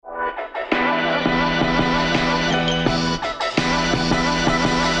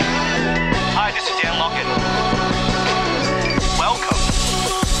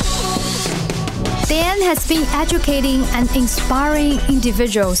has been educating and inspiring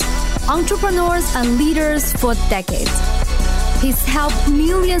individuals, entrepreneurs, and leaders for decades. He's helped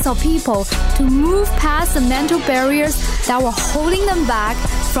millions of people to move past the mental barriers that were holding them back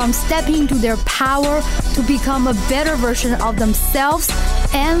from stepping into their power to become a better version of themselves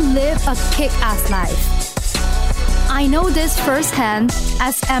and live a kick-ass life. I know this firsthand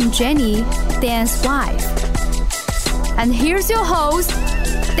as I'm Jenny, Dan's wife. And here's your host,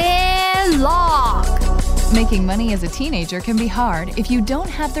 Dan Lok. Making money as a teenager can be hard if you don't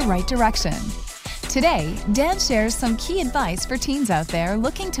have the right direction. Today, Dan shares some key advice for teens out there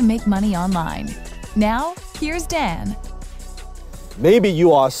looking to make money online. Now, here's Dan. Maybe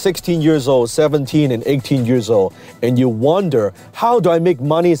you are 16 years old, 17 and 18 years old, and you wonder, how do I make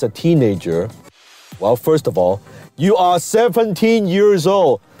money as a teenager? Well, first of all, you are 17 years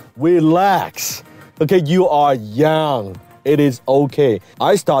old. Relax. Okay, you are young. It is okay.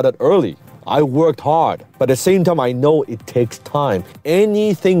 I started early. I worked hard, but at the same time, I know it takes time.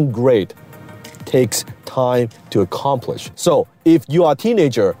 Anything great takes time to accomplish. So if you are a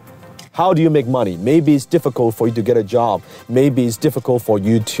teenager, how do you make money? Maybe it's difficult for you to get a job. Maybe it's difficult for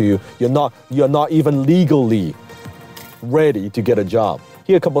you to, you're not even legally ready to get a job.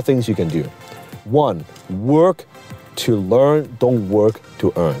 Here are a couple of things you can do. One, work to learn, don't work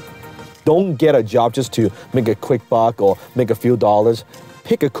to earn. Don't get a job just to make a quick buck or make a few dollars.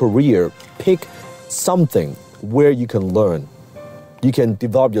 Pick a career, pick something where you can learn. You can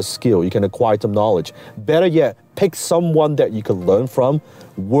develop your skill, you can acquire some knowledge. Better yet, pick someone that you can learn from,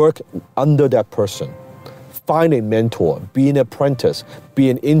 work under that person. Find a mentor, be an apprentice,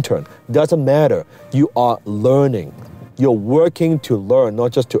 be an intern. Doesn't matter. You are learning. You're working to learn,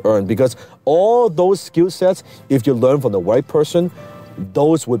 not just to earn. Because all those skill sets, if you learn from the right person,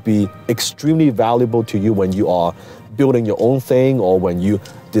 those would be extremely valuable to you when you are building your own thing or when you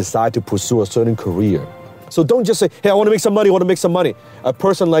decide to pursue a certain career. So don't just say, hey, I want to make some money. A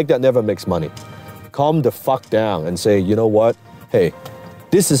person like that never makes money. Calm the fuck down and say, you know what? Hey,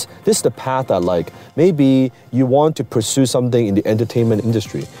 this is the path I like. Maybe you want to pursue something in the entertainment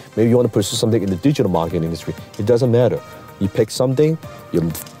industry. Maybe you want to pursue something in the digital marketing industry. It doesn't matter. You pick something, you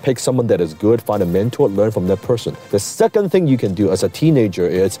pick someone that is good, find a mentor, learn from that person. The second thing you can do as a teenager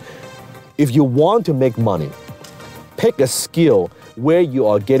is, if you want to make money, pick a skill where you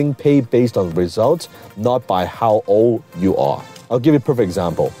are getting paid based on results, not by how old you are. I'll give you a perfect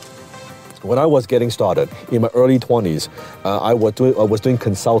example. When I was getting started in my early 20s, I was doing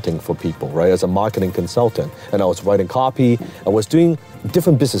consulting for people, right, as a marketing consultant. And I was writing copy, I was doing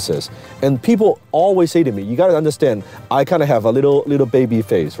different businesses. And people always say to me, you got to understand, I kind of have a little baby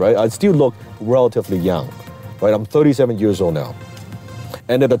face, right? I still look relatively young, right? I'm 37 years old now.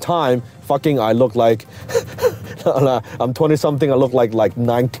 And at the time, I look like, I'm 20-something, I look like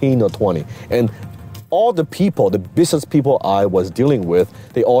 19 or 20. And all the people, the business people I was dealing with,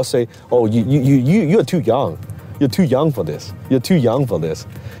 they all say, oh, you're too young. You're too young for this. You're too young for this.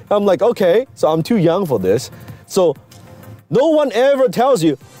 I'm like, okay, so I'm too young for this. So no one ever tells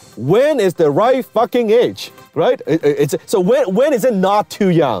you when is the right fucking age, right? So when is it not too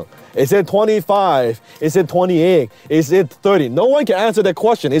young? Is it 25? Is it 28? Is it 30? No one can answer that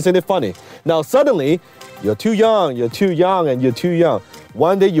question. Isn't it funny? Now suddenly, you're too young, and you're too young.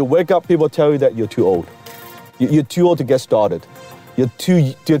 One day you wake up, people tell you that you're too old. You're too old to get started. You're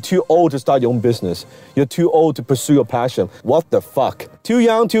too old to start your own business. You're too old to pursue your passion. What the fuck? Too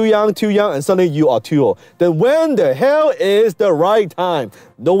young, and suddenly you are too old. Then when the hell is the right time?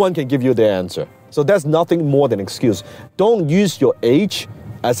 No one can give you the answer. So that's nothing more than an excuse. Don't use your age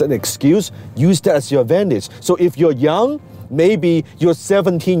as an excuse. Use that as your advantage. So if you're young, maybe you're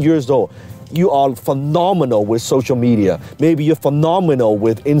 17 years old. You are phenomenal with social media. Maybe you're phenomenal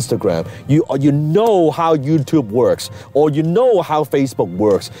with Instagram. You know how YouTube works, or you know how Facebook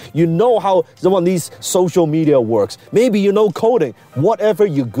works. You know how some of these social media works. Maybe you know coding. Whatever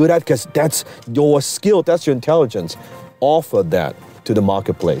you're good at, because that's your skill, that's your intelligence. Offer that to the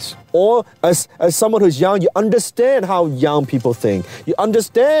marketplace. Or as someone who's young, you understand how young people think. You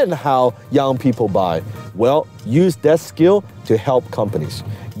understand how young people buy. Well, use that skill to help companies.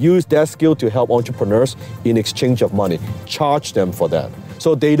 Use that skill to help entrepreneurs in exchange of money. Charge them for that.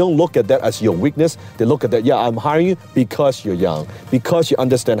 So they don't look at that as your weakness. They look at that, yeah, I'm hiring you because you're young, because you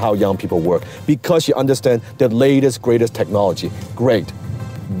understand how young people work, because you understand the latest, greatest technology. Great.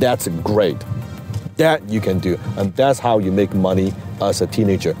 That's great. That you can do. And that's how you make money as a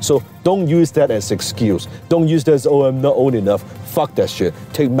teenager. So don't use that as excuse. Don't use that as, oh, I'm not old enough. Fuck that shit.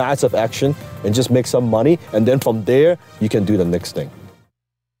 Take massive action and just make some money. And then from there, you can do the next thing.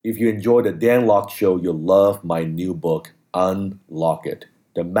 If you enjoy the Dan Lok Show, you'll love my new book, Unlock It,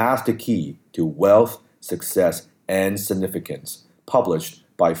 The Master Key to Wealth, Success, and Significance, published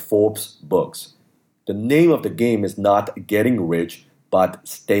by Forbes Books. The name of the game is not getting rich, but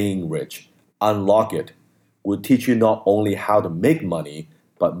staying rich. Unlock It will teach you not only how to make money,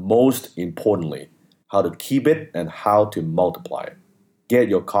 but most importantly, how to keep it and how to multiply it. Get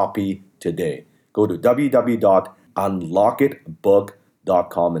your copy today. Go to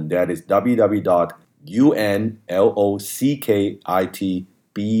www.unlockitbook.com, and that is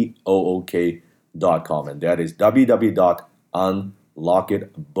www.unlockitbook.com, and that is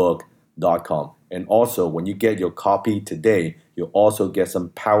www.unlockitbook.com. And also, when you get your copy today, you'll also get some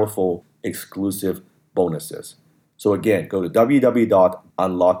powerful exclusive bonuses. So again, go to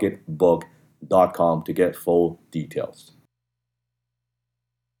www.unlockitbook.com to get full details.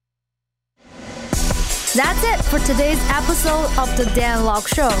 That's it for today's episode of The Dan Lok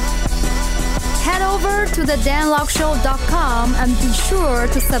Show. Head over to thedanlokshow.com and be sure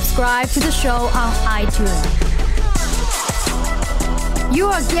to subscribe to the show on iTunes. You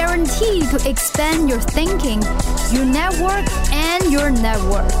are guaranteed to expand your thinking, your network, and your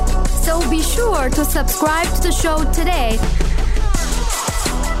network. So be sure to subscribe to the show today.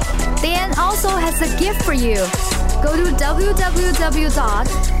 Dan also has a gift for you. Go to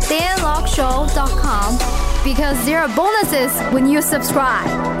www.danlokshow.com because there are bonuses when you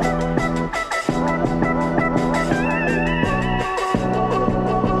subscribe.